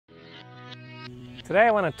Today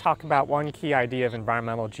I want to talk about one key idea of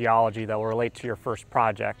environmental geology that will relate to your first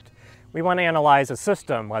project. We want to analyze a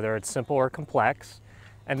system, whether it's simple or complex,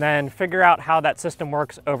 and then figure out how that system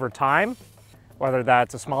works over time, whether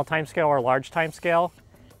that's a small time scale or a large time scale,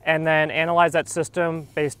 and then analyze that system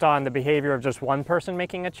based on the behavior of just one person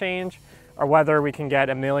making a change, or whether we can get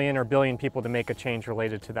a million or billion people to make a change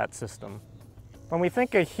related to that system. When we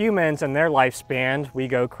think of humans and their lifespan, we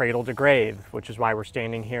go cradle to grave, which is why we're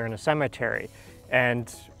standing here in a cemetery.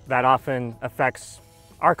 And that often affects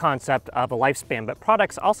our concept of a lifespan, but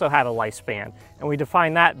products also have a lifespan, and we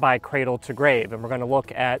define that by cradle to grave. And we're going to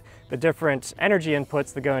look at the different energy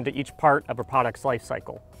inputs that go into each part of a product's life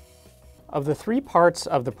cycle. Of the three parts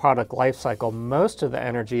of the product life cycle, most of the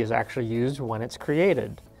energy is actually used when it's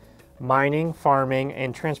created. Mining, farming,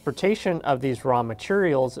 and transportation of these raw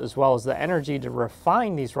materials, as well as the energy to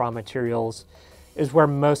refine these raw materials, is where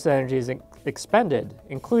most energy is expended,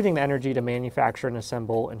 including the energy to manufacture and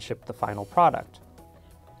assemble and ship the final product.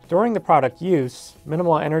 During the product use,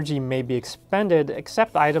 minimal energy may be expended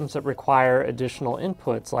except items that require additional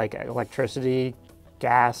inputs like electricity,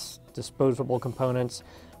 gas, disposable components,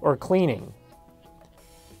 or cleaning.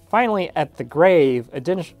 Finally, at the grave,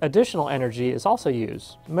 additional energy is also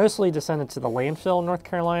used, mostly to send it to the landfill in North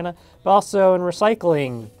Carolina, but also in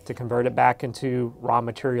recycling to convert it back into raw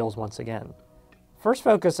materials once again. First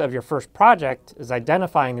focus of your first project is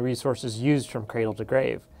identifying the resources used from cradle to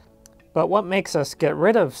grave. But what makes us get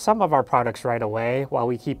rid of some of our products right away while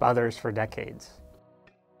we keep others for decades?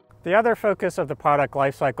 The other focus of the product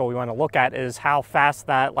lifecycle we want to look at is how fast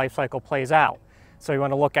that lifecycle plays out. So we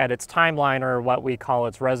want to look at its timeline, or what we call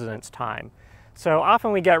its residence time. So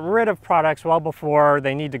often we get rid of products well before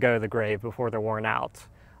they need to go to the grave, before they're worn out.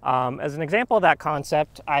 As an example of that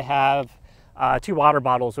concept, I have two water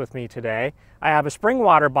bottles with me today. I have a spring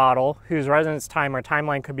water bottle whose residence time or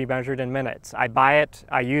timeline could be measured in minutes. I buy it,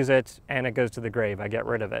 I use it, and it goes to the grave. I get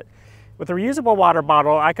rid of it. With a reusable water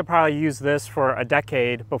bottle, I could probably use this for a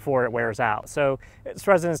decade before it wears out. So its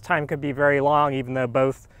residence time could be very long, even though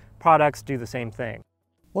both products do the same thing.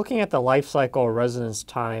 Looking at the life cycle or residence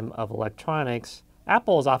time of electronics,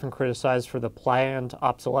 Apple is often criticized for the planned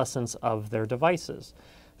obsolescence of their devices.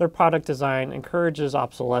 Their product design encourages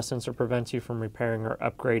obsolescence or prevents you from repairing or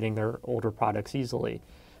upgrading their older products easily.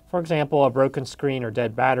 For example, a broken screen or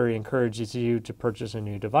dead battery encourages you to purchase a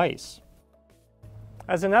new device.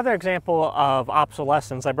 As another example of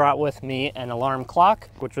obsolescence, I brought with me an alarm clock,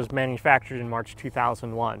 which was manufactured in March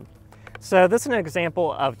 2001. So this is an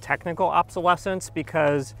example of technical obsolescence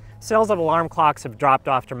because sales of alarm clocks have dropped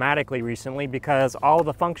off dramatically recently because all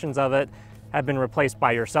the functions of it have been replaced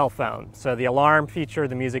by your cell phone. So the alarm feature,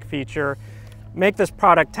 the music feature, make this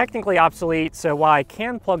product technically obsolete. So while I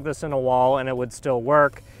can plug this in a wall and it would still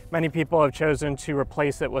work, many people have chosen to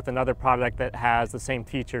replace it with another product that has the same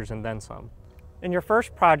features and then some. In your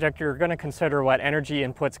first project, you're going to consider what energy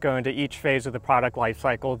inputs go into each phase of the product life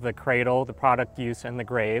cycle: the cradle, the product use, and the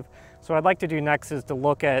grave. So what I'd like to do next is to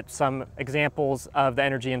look at some examples of the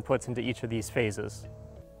energy inputs into each of these phases.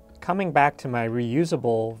 Coming back to my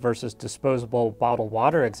reusable versus disposable bottled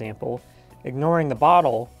water example, ignoring the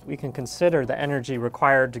bottle, we can consider the energy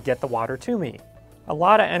required to get the water to me. A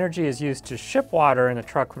lot of energy is used to ship water in a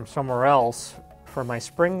truck from somewhere else. For my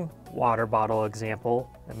spring water bottle example,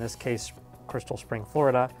 in this case Crystal Spring,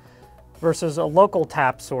 Florida, versus a local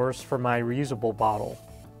tap source for my reusable bottle.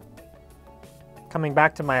 Coming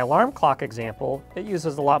back to my alarm clock example, it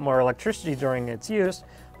uses a lot more electricity during its use,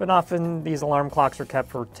 but often these alarm clocks are kept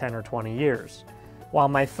for 10 or 20 years. While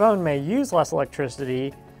my phone may use less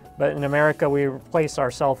electricity, but in America we replace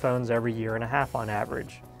our cell phones every year and a half on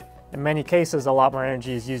average. In many cases, a lot more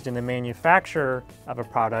energy is used in the manufacture of a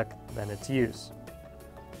product than its use.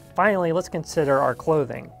 Finally, let's consider our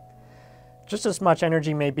clothing. Just as much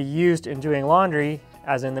energy may be used in doing laundry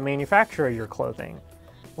as in the manufacture of your clothing.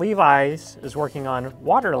 Levi's is working on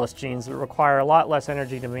waterless jeans that require a lot less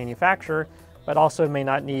energy to manufacture, but also may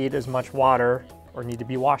not need as much water or need to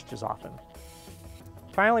be washed as often.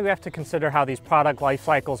 Finally, we have to consider how these product life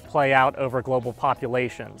cycles play out over global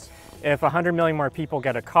populations. If 100 million more people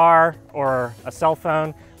get a car or a cell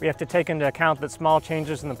phone, we have to take into account that small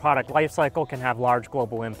changes in the product life cycle can have large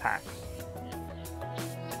global impacts.